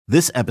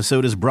This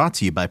episode is brought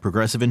to you by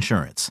Progressive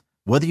Insurance.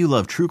 Whether you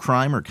love true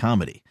crime or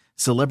comedy,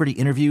 celebrity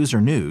interviews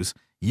or news,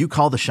 you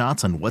call the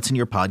shots on what's in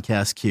your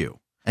podcast queue.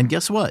 And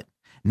guess what?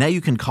 Now you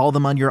can call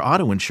them on your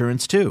auto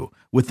insurance too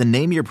with the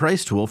Name Your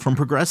Price tool from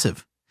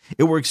Progressive.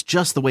 It works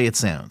just the way it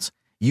sounds.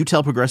 You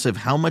tell Progressive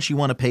how much you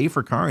want to pay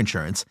for car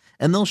insurance,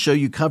 and they'll show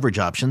you coverage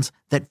options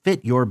that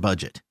fit your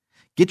budget.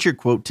 Get your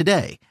quote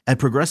today at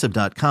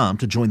Progressive.com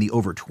to join the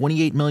over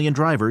 28 million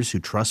drivers who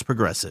trust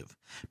Progressive.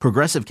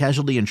 Progressive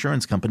Casualty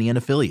Insurance Company and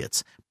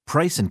Affiliates.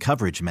 Price and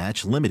coverage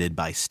match limited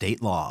by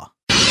state law.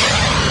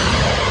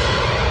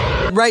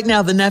 Right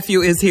now, the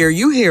nephew is here.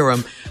 You hear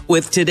him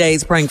with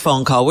today's prank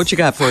phone call. What you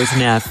got for us,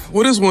 Neff?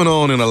 Well, this went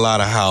on in a lot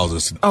of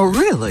houses. Oh,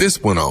 really?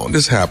 This went on.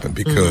 This happened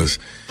because,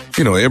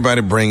 you know, everybody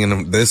bringing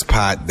them this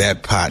pot,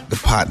 that pot, the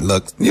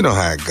potluck. You know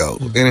how it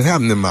goes. And it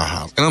happened in my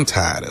house, and I'm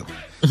tired of it.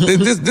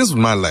 This was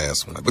my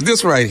last one. But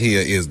this right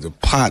here is the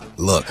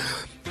potluck.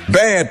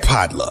 Bad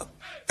potluck.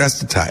 That's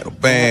the title.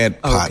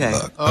 Bad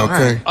potluck.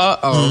 Okay?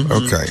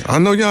 Uh-oh. Okay. I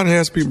know y'all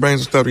had people bring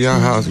some stuff to y'all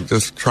house and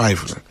just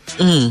trifling.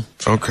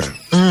 Okay.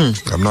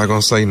 I'm not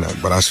going to say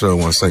nothing, but I sure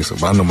want to say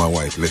something. I know my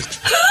wife listens.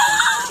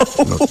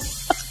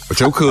 But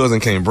your cousin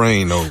can't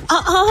bring no peach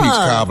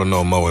cobbler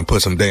no more and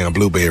put some damn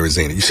blueberries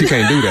in it. She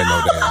can't do that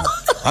no damn more.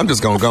 I'm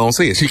just going to go and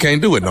say it. She can't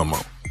do it no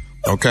more.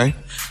 Okay?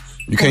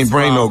 You can't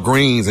bring no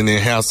greens and then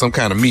have some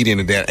kind of meat in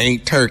it that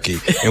ain't turkey,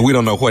 and we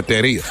don't know what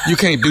that is. You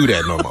can't do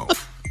that no more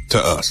to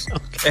us.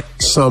 Okay.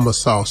 Summer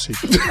sausage.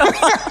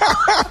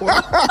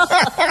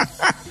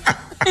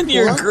 And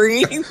your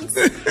greens.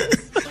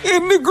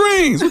 In the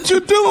greens. What you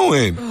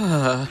doing?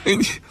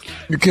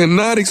 You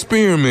cannot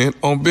experiment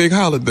on big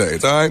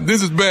holidays, all right?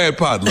 This is bad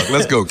potluck.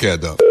 Let's go,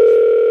 cat dog.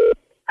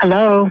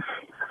 Hello.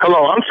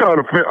 Hello, I'm trying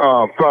to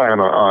find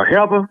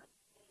Heather.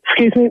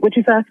 Excuse me, what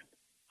you say?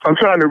 I'm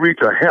trying to reach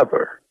a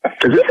Heather.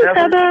 Is This is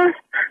Heather.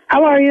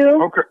 How are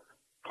you?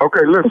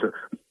 Okay, listen.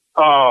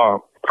 I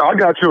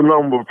got your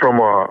number from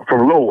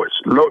Lois.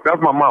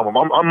 That's my mama.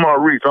 I'm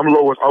Maurice. I'm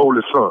Lois'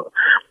 oldest son.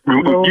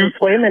 Lois,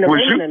 wait a minute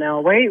now.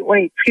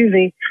 Wait, excuse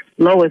me.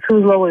 Lois,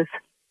 who's Lois?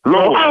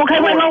 Lois. Oh, okay,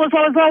 wait, Lois.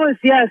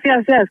 Yes.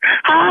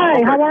 Hi,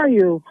 Okay. How are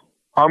you?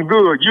 I'm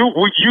good. You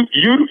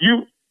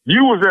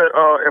was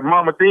at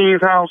Mama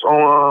Dean's house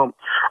on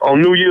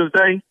New Year's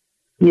Day?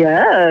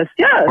 Yes.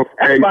 Okay.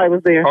 Everybody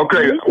was there.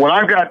 Okay. When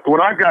I got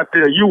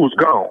there, you was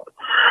gone.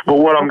 But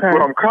what I'm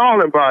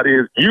calling about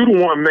is you the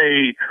one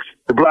made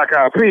the Black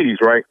Eyed Peas,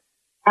 right?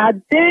 I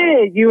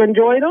did. You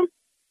enjoyed them?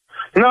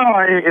 No,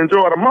 I ain't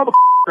enjoyed a mother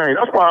thing.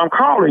 That's why I'm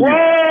calling you.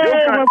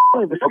 Wait.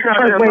 Let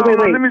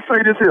me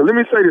say this here.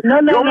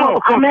 No.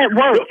 I'm at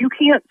work. You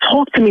can't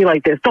talk to me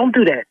like this. Don't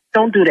do that.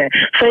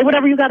 Say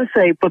whatever you got to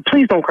say, but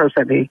please don't curse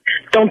at me.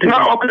 Don't do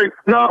that. Okay.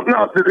 No.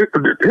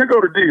 Here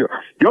go the deal.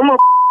 Your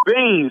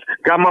beans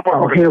got my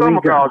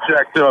stomach all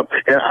jacked up,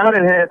 and I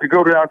done had to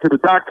go down to the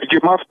doctor to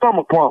get my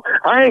stomach pumped.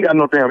 I ain't got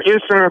no damn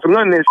insurance or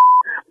none of this.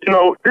 You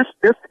know, this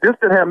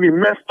done had me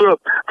messed up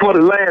for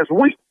the last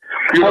week.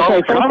 You know,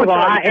 okay, first of all,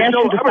 I asked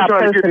you to stop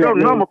trying to get your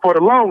number for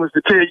the longest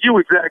to tell you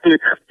exactly,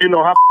 you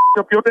know, how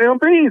up your damn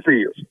beans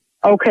is.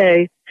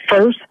 Okay,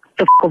 first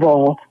of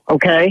all,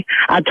 okay?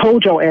 I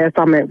told your ass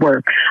I'm at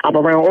work. I'm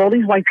around all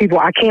these white people.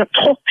 I can't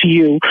talk to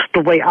you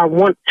the way I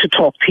want to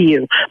talk to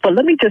you. But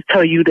let me just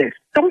tell you this.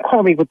 Don't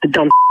call me with the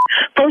dumb.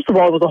 First of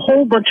all, there was a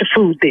whole bunch of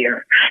food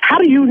there. How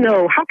do you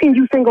know? How can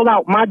you single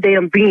out my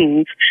damn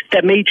beans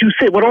that made you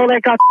sit with all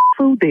that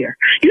food there?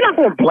 You're not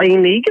going to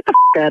blame me. Get the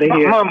out of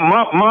here.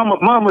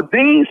 Mama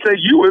Dean said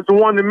you was the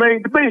one that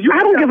made the beans. I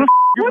don't give a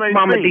what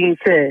Mama Dean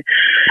said.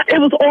 It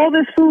was all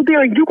this food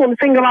there, and you're going to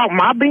single out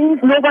my beans?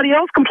 Nobody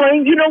else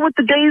complained. You know what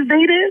the day's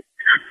date is?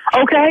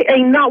 Okay?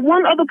 Ain't not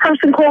one other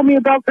person called me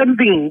about them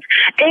beans.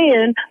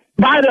 And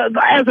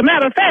as a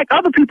matter of fact,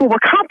 other people were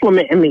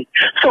complimenting me.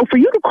 So for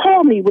you to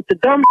call me with the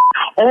dumb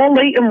all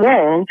late and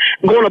wrong,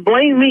 going to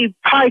blame me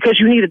probably because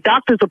you need a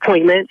doctor's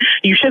appointment,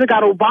 you should have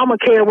got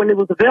Obamacare when it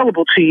was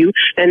available to you,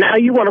 and now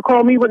you want to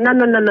call me with no.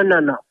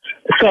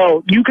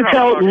 So you can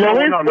tell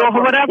Lois or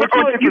whatever.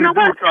 You know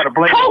what? You trying to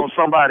blame on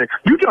somebody.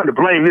 You trying to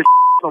blame this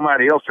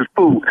somebody else's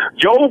food.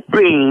 Your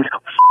beans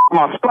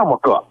my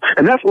stomach up,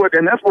 and that's what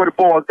it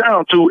boils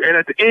down to. And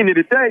at the end of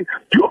the day,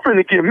 you're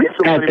finna give me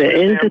some money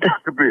for the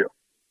doctor bill.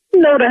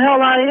 No, the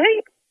hell I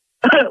ain't.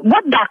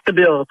 What doctor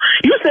bill?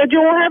 You said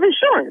you don't have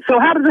insurance. So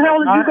how the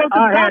hell did you go to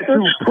the doctor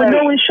with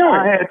no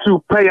insurance? I had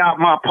to pay out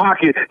my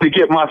pocket to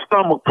get my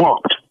stomach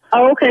pumped.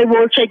 Oh, okay,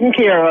 well, it's taken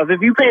care of.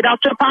 If you paid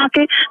out your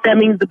pocket, that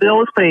means the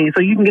bill is paid.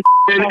 So you can get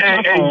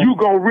and you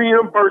gonna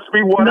reimburse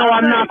me what? No,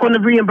 I'm not going to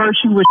reimburse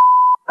you with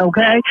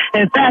okay?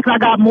 In fact, I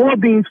got more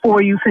beans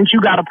for you since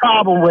you got a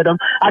problem with them.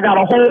 I got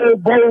a whole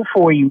bowl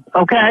for you,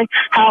 okay?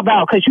 How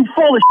about? Because you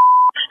full of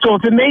so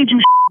if it made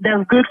you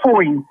that's good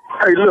for you.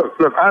 Hey, look,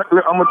 I'm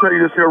going to tell you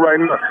this here right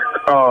now.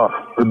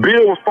 The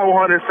bill was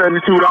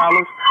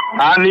 $472.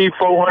 I need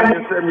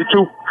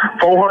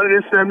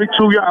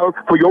 $472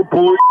 for your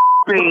bull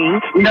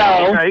beans.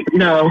 No, okay?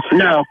 no.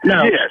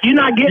 Yes. You're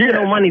not getting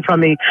no money from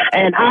me.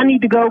 And I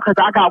need to go because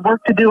I got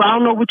work to do. I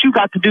don't know what you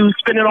got to do,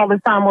 spending all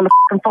this time on the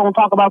fucking phone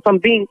talking about some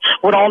beans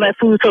with all that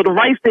food. So the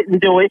rice didn't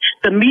do it.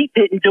 The meat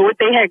didn't do it.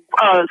 They had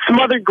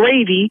smothered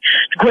gravy.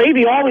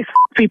 Gravy always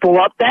people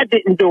up. That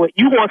didn't do it.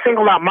 You want to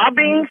single out my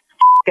beans?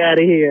 Out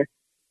of here.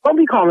 Don't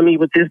be calling me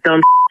with this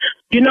dumb.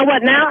 You know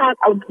what? Now,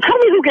 tell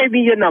me who gave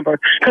me your number,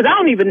 because I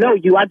don't even know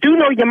you. I do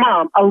know your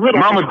mom a little.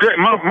 Mama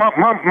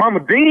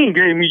Dean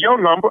gave me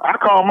your number. I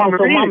called Mama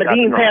Dean. So Mama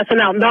Dean passing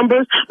out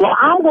numbers. Well,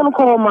 I'm going to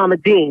call Mama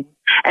Dean,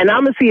 and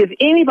I'm going to see if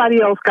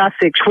anybody else got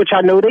sick, which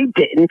I know they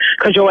didn't,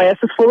 because your ass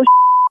is full of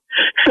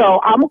shit. So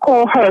I'm going to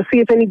call her, see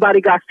if anybody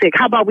got sick.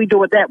 How about we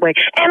do it that way?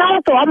 And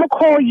also, I'm going to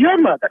call your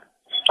mother.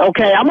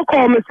 Okay? I'm going to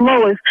call Miss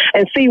Lois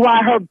and see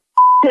why her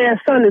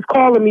son is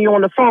calling me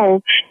on the phone,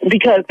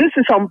 because this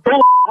is some bull.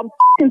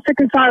 I'm sick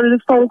and tired of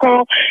this phone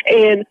call,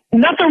 and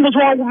nothing was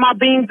wrong with my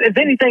beans. If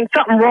anything,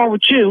 something wrong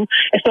with you.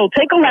 And so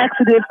take a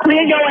laxative,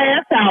 clear your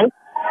ass out,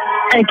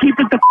 and keep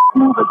it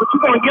moving. But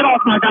you're going to get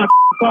off my goddamn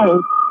phone.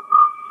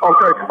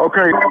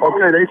 Okay.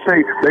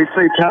 They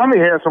say Tommy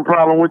has some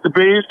problem with the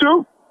beans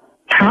too.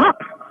 Huh?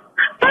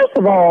 First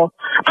of all,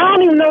 I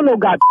don't even know no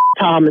goddamn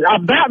Tommy. I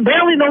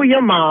barely know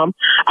your mom.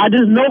 I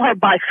just know her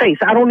by face.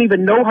 I don't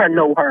even know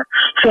her.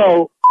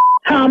 So,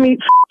 Tommy,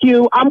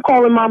 you. I'm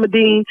calling Mama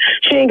Dean.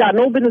 She ain't got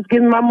no business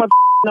giving my mother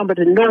number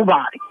to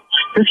nobody.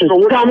 This is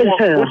Tommy's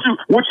town.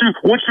 What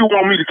you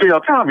want me to tell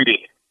Tommy then?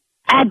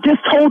 I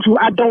just told you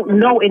I don't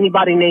know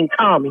anybody named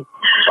Tommy.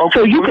 Okay,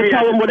 so you can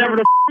tell him whatever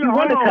the you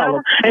want to tell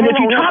him. And if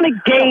you're trying to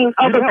gain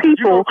other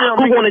people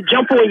who want to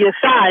jump on your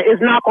side,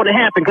 it's not going to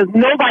happen, because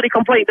nobody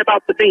complained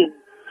about the beans.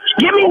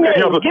 Give me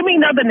names. Give me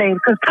another name,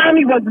 because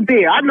Tommy wasn't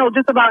there. I know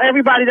just about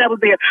everybody that was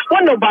there.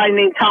 Wasn't nobody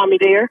named Tommy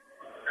there.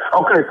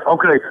 Okay.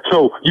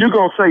 So you're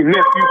going to say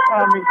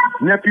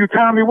Nephew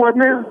Tommy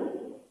wasn't there?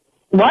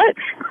 What?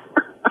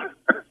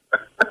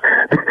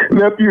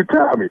 Nephew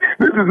Tommy.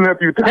 This is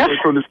Nephew Tommy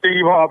from the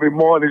Steve Harvey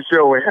Morning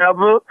Show. And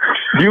Heather,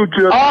 you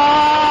just...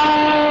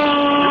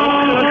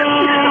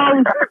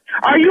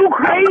 Are you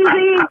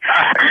crazy?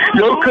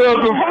 Your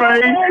cousin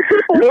Faye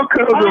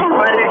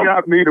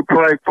got me to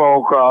prank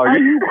phone call. Are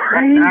you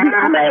crazy?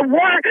 I'm at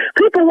work.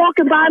 People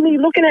walking by me,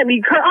 looking at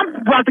me. I'm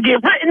about to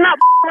get written up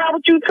around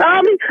with you,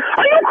 Tommy.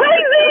 Are you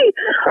crazy?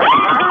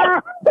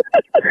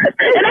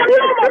 And I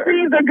know my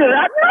beans are good.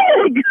 I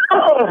know they good.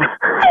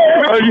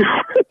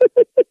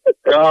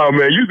 Oh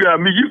man, you got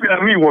me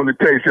wanting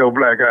to taste your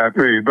black eyed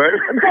peas, baby.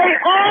 They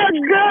are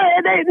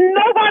good.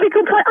 Nobody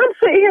complain. I'm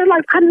sitting here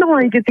like, I know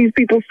I ain't get these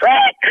people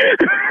sick.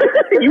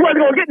 You wasn't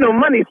gonna get no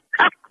money.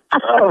 Hey,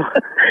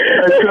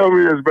 tell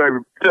me this, baby.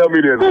 Tell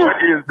me this. What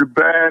is the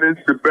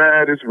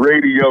baddest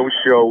radio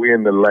show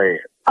in the land?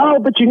 Oh,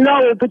 but you know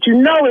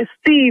it's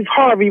Steve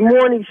Harvey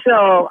Morning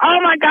Show. Oh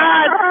my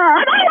God.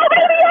 I'm on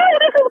the radio.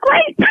 This is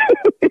great.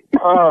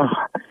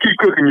 Keep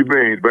cooking your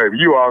beans, baby.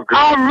 You all good.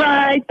 All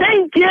right.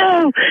 Thank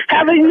you.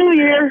 Happy New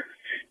Year.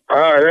 All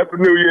right. Happy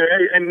New Year.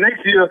 Hey, and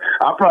next year,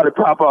 I'll probably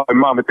pop up at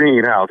Mama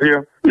Dean's house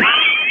here.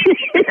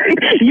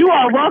 You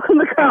are welcome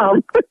to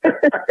come.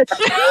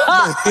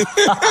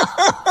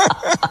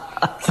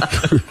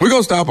 We're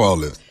going to stop all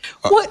this.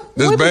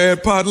 This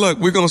bad potluck,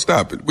 we're going to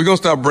stop it. We're going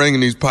to stop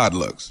bringing these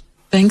potlucks.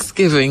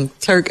 Thanksgiving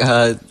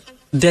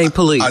Day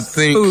police. I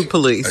think food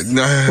police.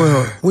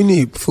 Well, we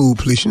need food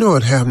police. You know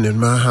what happened in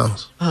my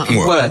house?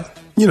 What?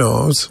 You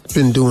know, I've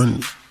been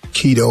doing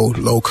keto,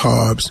 low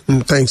carbs,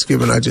 and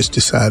Thanksgiving I just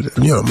decided,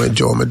 I'm going to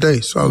enjoy my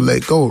day, so I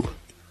let go.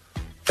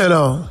 And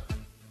I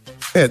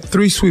had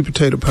 3 sweet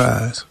potato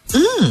pies.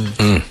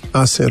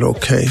 I said,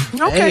 okay.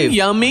 Okay,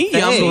 yummy.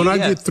 So when I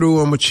get through,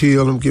 I'm going to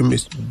chill and give me a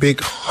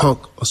big hunk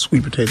of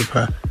sweet potato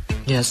pie.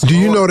 Yes. Do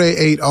you know they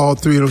ate all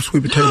 3 of them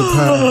sweet potato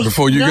pies?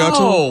 Before you got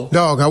to them?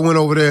 Dog, I went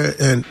over there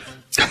and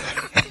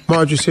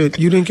Marjorie said,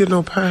 you didn't get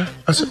no pie?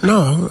 I said,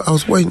 no, I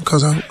was waiting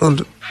because I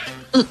wanted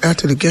to,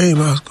 after the game,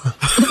 I was going,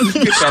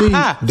 Steve,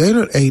 they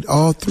done ate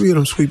all 3 of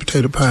them sweet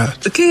potato pies.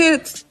 The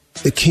kids,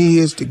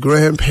 the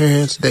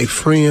grandparents, they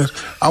friends.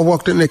 I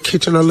walked in the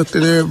kitchen, I looked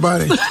at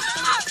everybody.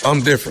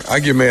 I'm different. I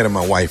get mad at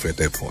my wife at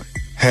that point.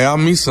 Have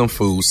me some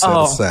food set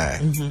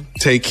aside.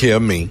 Take care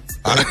of me.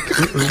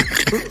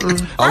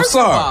 I'm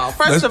sorry.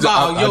 First of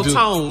all, your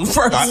tone.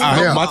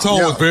 My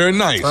tone was very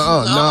nice.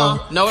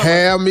 No.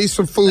 Have me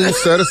some food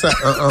set aside.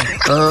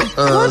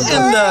 What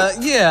in the?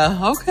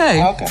 Yeah.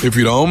 Okay. If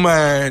you don't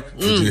mind,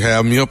 would you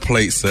have me a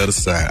plate set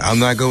aside? I'm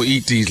not going to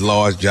eat these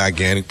large,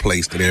 gigantic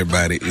plates that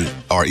everybody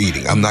are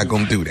eating. I'm not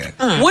going to do that.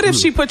 What if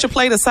she put your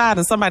plate aside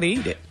and somebody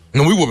eat it?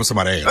 No, we whooping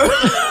somebody's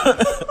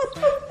ass.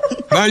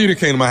 Now you done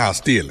came to my house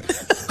stealing.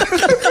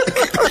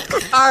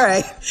 All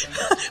right.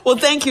 Well,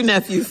 thank you,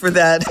 nephew, for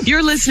that.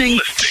 You're listening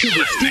to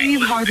the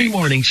Steve Harvey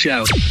Morning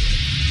Show.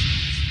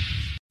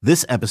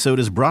 This episode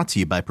is brought to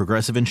you by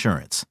Progressive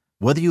Insurance.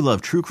 Whether you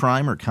love true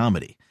crime or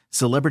comedy,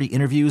 celebrity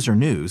interviews or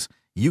news,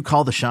 you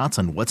call the shots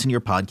on what's in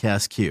your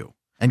podcast queue.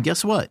 And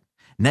guess what?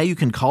 Now you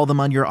can call them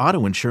on your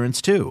auto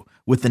insurance too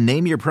with the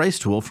Name Your Price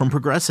tool from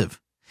Progressive.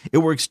 It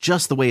works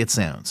just the way it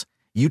sounds.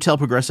 You tell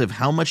Progressive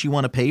how much you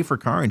want to pay for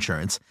car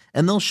insurance,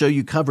 and they'll show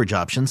you coverage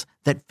options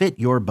that fit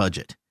your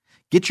budget.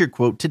 Get your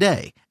quote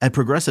today at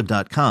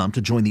Progressive.com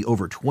to join the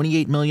over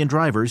 28 million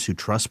drivers who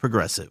trust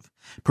Progressive.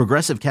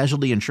 Progressive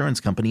Casualty Insurance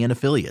Company and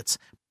Affiliates.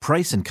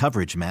 Price and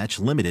coverage match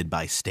limited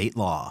by state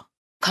law.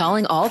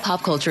 Calling all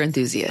pop culture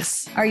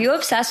enthusiasts. Are you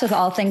obsessed with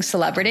all things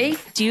celebrity?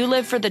 Do you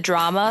live for the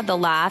drama, the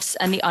laughs,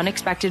 and the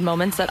unexpected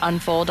moments that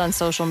unfold on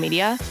social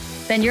media?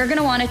 Then you're going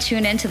to want to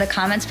tune in to the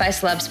Comments by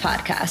Celebs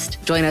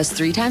podcast. Join us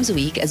 3 times a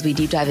week as we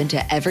deep dive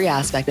into every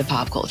aspect of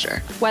pop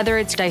culture. Whether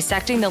it's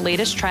dissecting the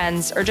latest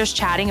trends or just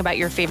chatting about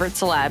your favorite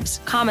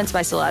celebs, Comments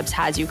by Celebs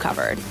has you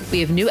covered. We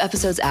have new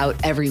episodes out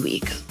every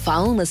week.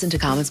 Follow and listen to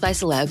Comments by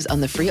Celebs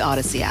on the free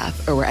Odyssey app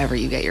or wherever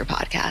you get your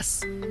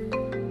podcasts.